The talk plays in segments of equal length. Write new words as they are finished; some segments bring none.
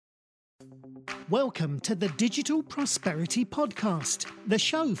Welcome to the Digital Prosperity Podcast, the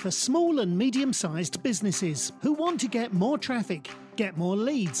show for small and medium-sized businesses who want to get more traffic, get more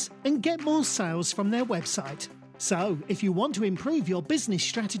leads, and get more sales from their website. So, if you want to improve your business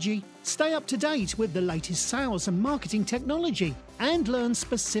strategy, stay up to date with the latest sales and marketing technology, and learn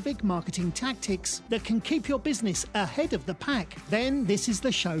specific marketing tactics that can keep your business ahead of the pack, then this is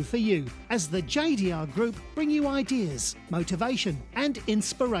the show for you, as the JDR Group bring you ideas, motivation, and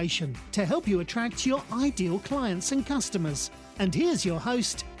inspiration to help you attract your ideal clients and customers. And here's your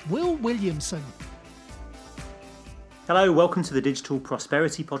host, Will Williamson. Hello, welcome to the Digital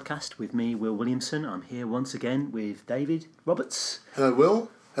Prosperity Podcast with me, Will Williamson. I'm here once again with David Roberts. Hello,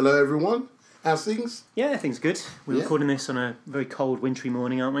 Will. Hello, everyone. How's things? Yeah, things good. We're recording this on a very cold, wintry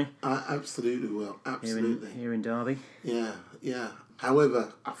morning, aren't we? Absolutely, Will. Absolutely. Here in Derby. Yeah.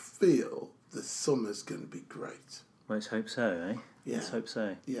 However, I feel the summer's going to be great. Let's hope so, eh? Yeah. Let's hope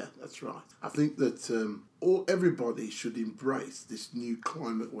so. Yeah, that's right. I think that everybody should embrace this new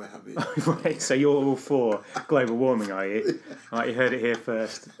climate we're having. Right, so you're all for global warming, are you? Right, you heard it here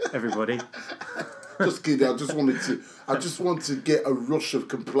first, everybody. Just kidding. I just want to get a rush of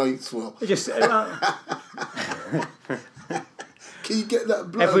complaints, Will. Can you get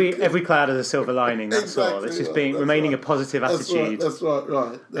that bloke? Every cloud has a silver lining, that's exactly all. It's just remaining a positive attitude. That's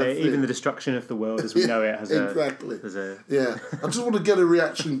right. Even the destruction of the world as we know it has exactly. Yeah. I just want to get a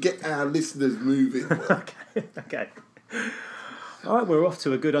reaction, get our listeners moving. Okay. All right, we're off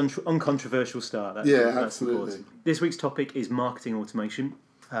to a good uncontroversial start. That's absolutely. Important. This week's topic is marketing automation,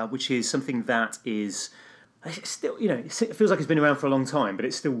 which is something that is still, it feels like it's been around for a long time, but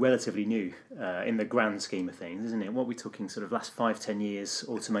it's still relatively new in the grand scheme of things, isn't it? What we're talking sort of last 5-10 years,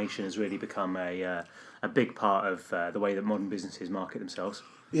 automation has really become a big part of the way that modern businesses market themselves.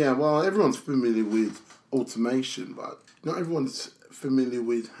 Yeah, well, everyone's familiar with automation, but not everyone's familiar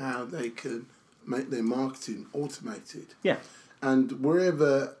with how they can make their marketing automated. Yeah. And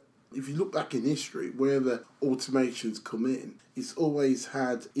if you look back in history, wherever automations come in, it's always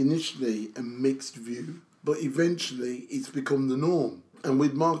had initially a mixed view, but eventually it's become the norm. And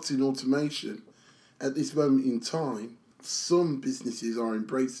with marketing automation, at this moment in time, some businesses are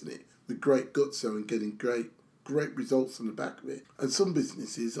embracing it with great gusto and getting great results on the back of it. And some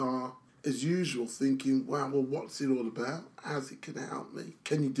businesses are, as usual, thinking, wow, well, what's it all about? How's it going to help me?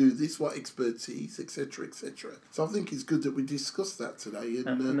 Can you do this? What expertise, etc., etc.? So I think it's good that we discuss that today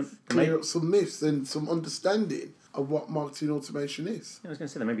and clear up some myths and some understanding of what marketing automation is. I was going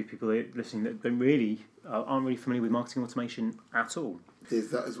to say there may be people listening that aren't really familiar with marketing automation at all. There's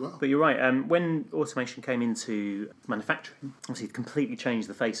that as well. But you're right. When automation came into manufacturing, obviously it completely changed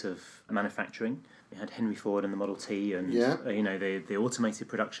the face of manufacturing. We had Henry Ford and the Model T and the automated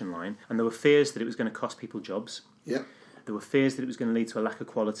production line, and there were fears that it was going to cost people jobs. Yeah. There were fears that it was going to lead to a lack of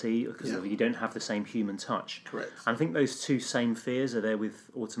quality because you don't have the same human touch. Correct. And I think those two same fears are there with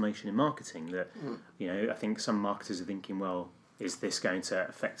automation in marketing. That I think some marketers are thinking, well, is this going to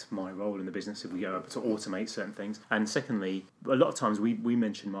affect my role in the business if we go able to automate certain things? And secondly, a lot of times we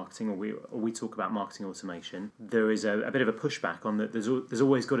mention marketing or we talk about marketing automation. There is a bit of a pushback on that. There's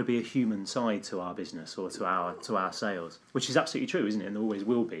always got to be a human side to our business or to our sales, which is absolutely true, isn't it? And there always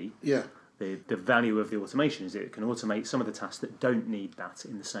will be. Yeah. The value of the automation is it can automate some of the tasks that don't need that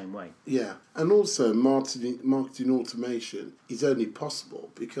in the same way. Yeah, and also marketing automation is only possible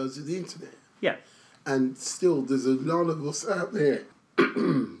because of the internet. Yeah. And still, there's a lot of us out there.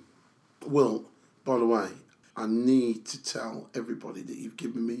 Well, by the way, I need to tell everybody that you've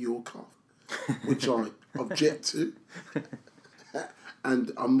given me your car, which I object to.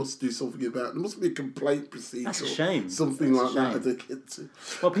 And I must do something about it. There must be a complaint procedure. That's a shame. Something like that to get to.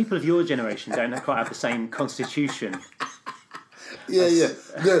 Well, people of your generation don't quite have the same constitution. Yeah.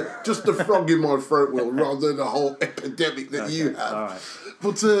 No, just the frog in my throat, Will, rather than the whole epidemic that you have. All right.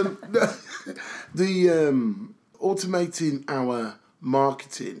 But the automating our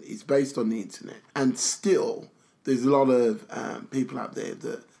marketing is based on the internet. And still, there's a lot of people out there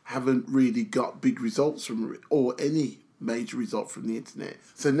that haven't really got big results from it or any major result from the internet.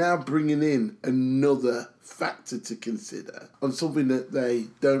 So now bringing in another factor to consider on something that they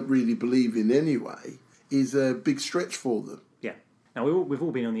don't really believe in anyway is a big stretch for them. Yeah. Now, we've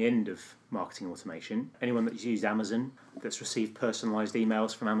all been on the end of marketing automation. Anyone that's used Amazon, that's received personalised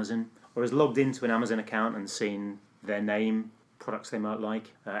emails from Amazon, or has logged into an Amazon account and seen their name, products they might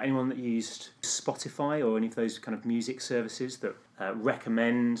like. Anyone that used Spotify or any of those kind of music services that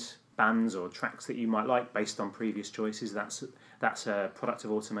recommend bands or tracks that you might like based on previous choices, that's a product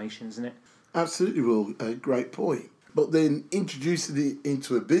of automation, isn't it? Absolutely, Will. Great point. But then introducing it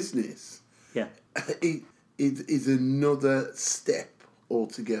into a business, yeah, it is another step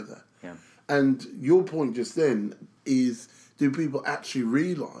altogether. Yeah. And your point just then is, do people actually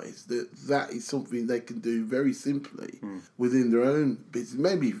realise that that is something they can do very simply within their own business?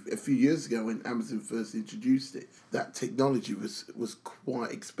 Maybe a few years ago when Amazon first introduced it, that technology was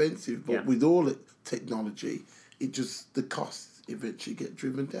quite expensive. But with all technology, the costs eventually get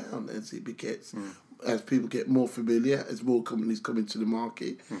driven down as it gets... As people get more familiar, as more companies come into the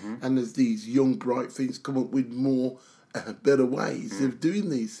market, and as these young, bright things come up with more better ways of doing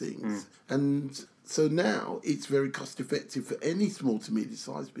these things. And so now it's very cost effective for any small to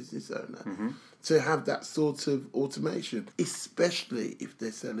medium-sized business owner to have that sort of automation, especially if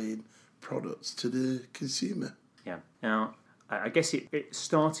they're selling products to the consumer. Yeah. Now, I guess it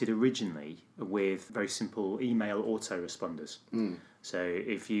started originally with very simple email autoresponders. So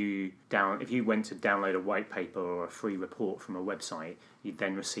if you went to download a white paper or a free report from a website, you'd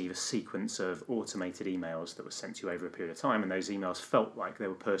then receive a sequence of automated emails that were sent to you over a period of time, and those emails felt like they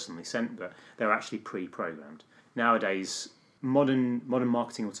were personally sent, but they were actually pre-programmed. Nowadays, modern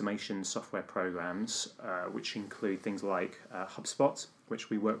marketing automation software programs, which include things like HubSpot, which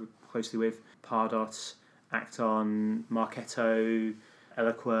we work closely with, Pardot, Acton, Marketo,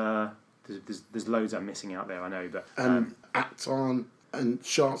 Eloqua. There's loads I'm missing out there, I know, but Acton and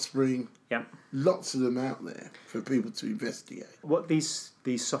SharpSpring, lots of them out there for people to investigate. What these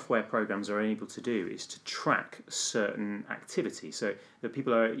software programs are able to do is to track certain activity. So that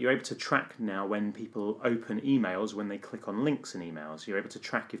you're able to track now when people open emails, when they click on links in emails. You're able to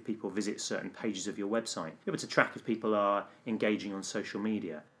track if people visit certain pages of your website. You're able to track if people are engaging on social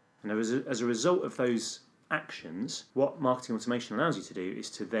media. And as a result of those actions, what marketing automation allows you to do is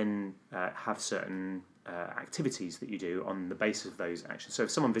to then have certain activities that you do on the basis of those actions. So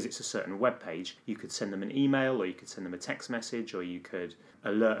if someone visits a certain web page, you could send them an email, or you could send them a text message, or you could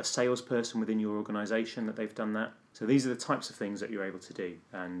alert a salesperson within your organisation that they've done that. So these are the types of things that you're able to do,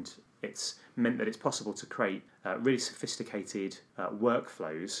 and it's meant that it's possible to create really sophisticated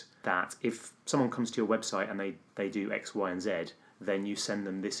workflows that if someone comes to your website and they do X, Y, and Z, then you send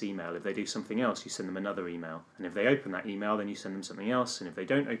them this email. If they do something else, you send them another email. And if they open that email, then you send them something else. And if they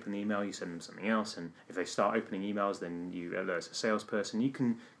don't open the email, you send them something else. And if they start opening emails, then you alert a salesperson. You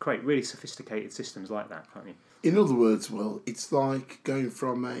can create really sophisticated systems like that, can't you? In other words, Will, it's like going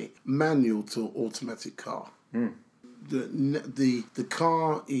from a manual to an automatic car. The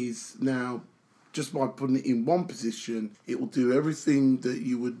car is now, just by putting it in one position, it will do everything that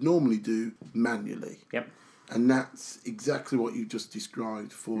you would normally do manually. Yep. And that's exactly what you just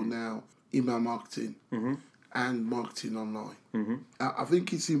described for now email marketing and marketing online. I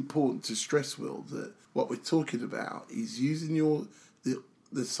think it's important to stress, Will, that what we're talking about is using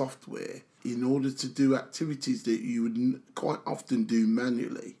the software in order to do activities that you would quite often do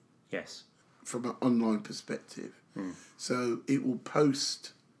manually. Yes. From an online perspective. So it will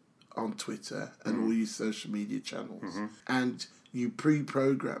post on Twitter and all your social media channels. And you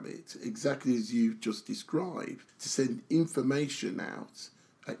pre-program it exactly as you've just described to send information out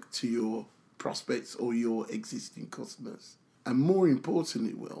to your prospects or your existing customers. And more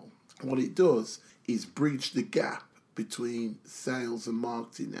importantly, Will, what it does is bridge the gap between sales and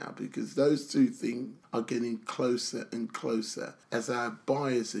marketing now, because those two things are getting closer and closer as our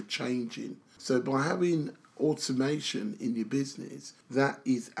buyers are changing. So by having automation in your business, that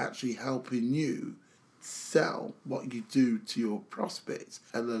is actually helping you sell what you do to your prospects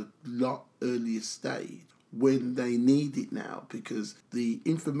at a lot earlier stage when they need it now, because the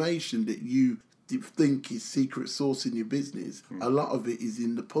information that you think is secret sauce in your business, a lot of it is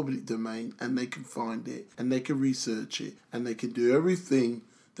in the public domain, and they can find it and they can research it and they can do everything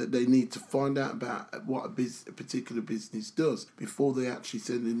that they need to find out about what a particular business does before they actually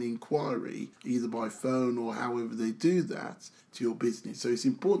send an inquiry, either by phone or however they do that, to your business. So it's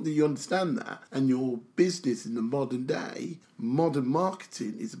important that you understand that. And your business in the modern day, modern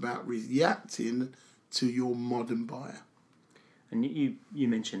marketing, is about reacting to your modern buyer. And you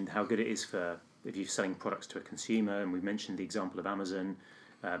mentioned how good it is for if you're selling products to a consumer, and we mentioned the example of Amazon,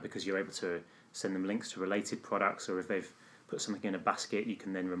 because you're able to send them links to related products, or if they've put something in a basket, you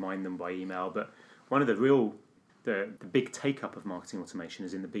can then remind them by email. But one of the big take-up of marketing automation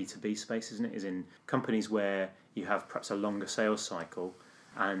is in the B2B space, isn't it? Is in companies where you have perhaps a longer sales cycle,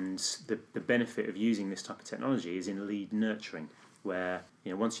 and the benefit of using this type of technology is in lead nurturing, where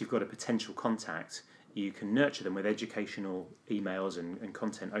once you've got a potential contact, you can nurture them with educational emails and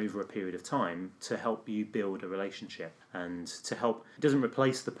content over a period of time to help you build a relationship, and to help. It doesn't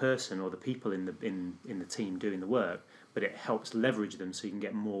replace the person or the people in the team doing the work, but it helps leverage them so you can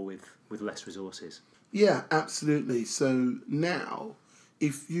get more with less resources. Yeah, absolutely. So now,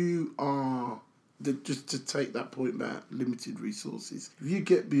 if you are just to take that point about limited resources, if you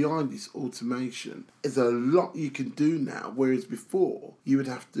get behind this automation, there's a lot you can do now, whereas before you would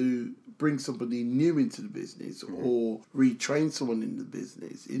have to bring somebody new into the business or retrain someone in the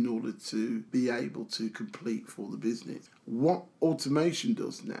business in order to be able to complete for the business. What automation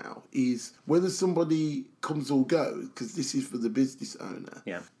does now is whether somebody comes or goes, because this is for the business owner,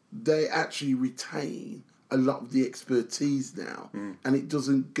 they actually retain a lot of the expertise now, and it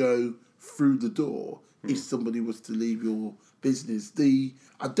doesn't go through the door if somebody was to leave your business.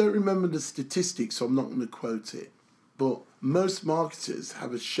 I don't remember the statistics, so I'm not going to quote it, but most marketers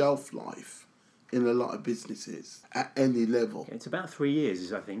have a shelf life in a lot of businesses at any level. It's about 3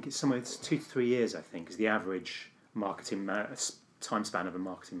 years, I think. It's 2 to 3 years, I think, is the average marketing time span of a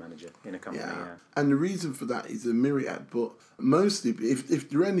marketing manager in a company. Yeah. And the reason for that is a myriad, but mostly, if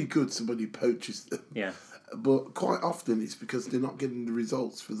they're any good, somebody poaches them. Yeah. But quite often it's because they're not getting the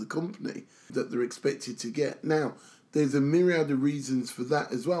results for the company that they're expected to get. Now, there's a myriad of reasons for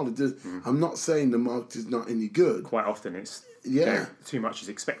that as well. I'm not saying the marketer's not any good. Quite often it's too much is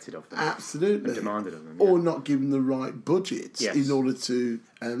expected of them. Absolutely. And demanded of them. Or not given the right budgets in order to,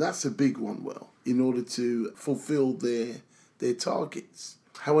 and that's a big one, in order to fulfill their targets.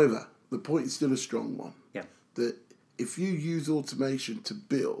 However, the point is still a strong one. Yeah. That if you use automation to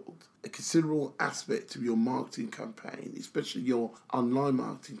build a considerable aspect of your marketing campaign, especially your online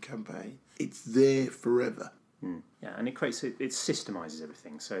marketing campaign, it's there forever. Yeah, and it systemises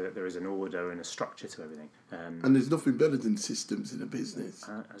everything so that there is an order and a structure to everything. And there's nothing better than systems in a business.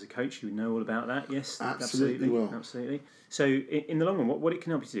 As a coach, you would know all about that, yes? Absolutely. Well. Absolutely. So in the long run, what it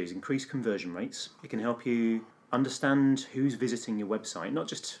can help you to do is increase conversion rates. It can help you understand who's visiting your website, not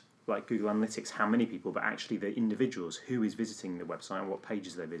just like Google Analytics, how many people, but actually the individuals who is visiting the website and what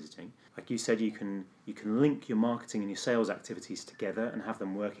pages they're visiting. Like you said, you can link your marketing and your sales activities together and have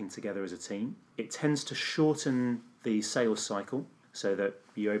them working together as a team. It tends to shorten the sales cycle so that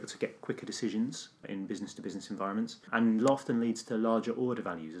you're able to get quicker decisions in business-to-business environments, and often leads to larger order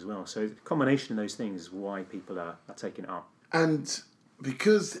values as well. So the combination of those things is why people are taking it up. And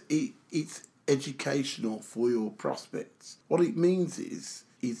because it's educational for your prospects, what it means is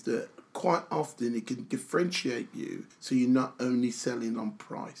that quite often it can differentiate you so you're not only selling on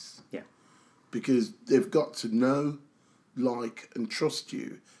price. Yeah. Because they've got to know, like, and trust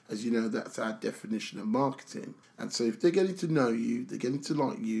you. As you know, that's our definition of marketing. And so if they're getting to know you, they're getting to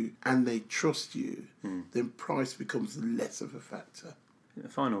like you, and they trust you, then price becomes less of a factor. The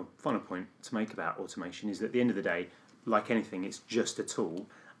final point to make about automation is that at the end of the day, like anything, it's just a tool,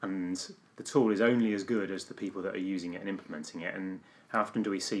 and the tool is only as good as the people that are using it and implementing it. And how often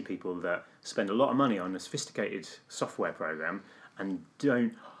do we see people that spend a lot of money on a sophisticated software program and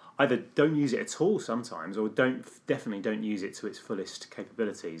don't use it at all sometimes, or definitely don't use it to its fullest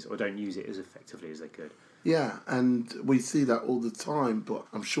capabilities, or don't use it as effectively as they could? Yeah, and we see that all the time, but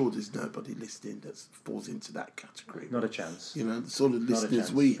I'm sure there's nobody listening that falls into that category. Not a chance. You know, the sort of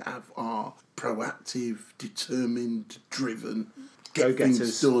listeners we have are proactive, determined, driven, get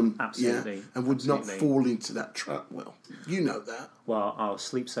things done, absolutely, and would not fall into that trap. Well, you know that. Well, I'll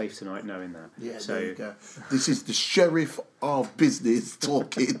sleep safe tonight knowing that. Yeah, so there you go. This is the Sheriff of Business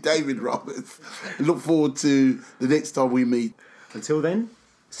talking, David Roberts. Look forward to the next time we meet. Until then,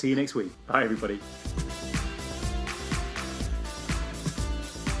 see you next week. Bye, everybody.